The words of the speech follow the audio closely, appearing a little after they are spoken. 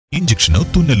ഇഞ്ചക്ഷനോ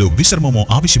തുന്നലോ വിശ്രമമോ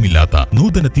ആവശ്യമില്ലാത്ത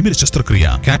നൂതന തിമിര ശസ്ത്രക്രിയ,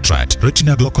 കാറ്ററാക്ട്,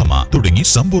 റെറ്റിന ഗ്ലോക്കോമ തുടങ്ങി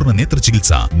സമ്പൂർണ്ണ നേത്ര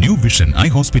ചികിത്സ ന്യൂ വിഷൻ ഐ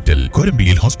ഹോസ്പിറ്റൽ,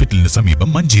 കൊരമ്പിയിൽ ഹോസ്പിറ്റലിന് സമീപം,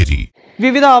 മഞ്ചേരി.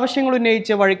 വിവിധ ആവശ്യങ്ങൾ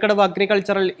ഉന്നയിച്ച് വഴിക്കടവ്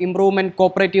അഗ്രികൾച്ചറൽ ഇംപ്രൂവ്മെന്റ്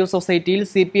കോപ്പറേറ്റീവ് സൊസൈറ്റിയിൽ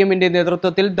CPMന്റെ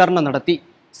നേതൃത്വത്തിൽ ധർണ നടത്തി.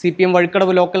 CPM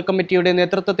വഴിക്കടവ് ലോക്കൽ കമ്മിറ്റിയുടെ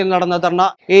നേതൃത്വത്തിൽ നടന്ന ധർണ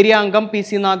ഏരിയ അംഗം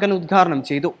PC നാഗൻ ഉദ്ഘാടനം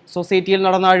ചെയ്തു. സൊസൈറ്റിയിൽ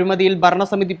നടന്ന അഴിമതിയിൽ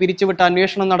ഭരണസമിതി പിരിച്ചുവിട്ട്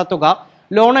അന്വേഷണം നടത്തുക,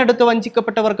 ലോൺ എടുത്ത്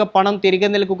വഞ്ചിക്കപ്പെട്ടവർക്ക് പണം തിരികെ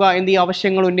നൽകുക എന്നീ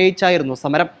ആവശ്യങ്ങൾ ഉന്നയിച്ചായിരുന്നു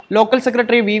സമരം. ലോക്കൽ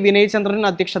സെക്രട്ടറി V വിനയചന്ദ്രൻ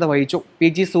അധ്യക്ഷത വഹിച്ചു.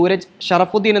 PG സൂരജ്,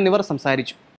 ഷറഫുദ്ദീൻ എന്നിവർ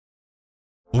സംസാരിച്ചു.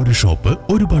 ഒരു ഷോപ്പ്,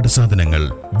 ഒരുപാട് സാധനങ്ങൾ.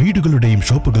 വീടുകളുടെയും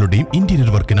ഷോപ്പുകളുടെയും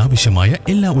ഇന്റീരിയർ വർക്കിന് ആവശ്യമായ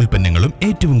എല്ലാ ഉൽപ്പന്നങ്ങളും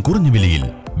ഏറ്റവും കുറഞ്ഞ വിലയിൽ.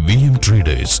 VM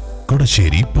traders,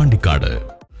 Kodassery, Pandikkad.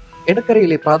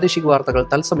 എടക്കരയിലെ പ്രാദേശിക വാർത്തകൾ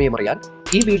തത്സമയം അറിയാൻ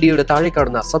ഈ വീഡിയോയുടെ താഴെ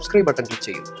കാണുന്ന സബ്സ്ക്രൈബ് ബട്ടൺ ക്ലിക്ക്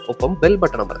ചെയ്യൂ. ഒപ്പം ബെൽ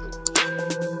ബട്ടൺ അമർത്തും.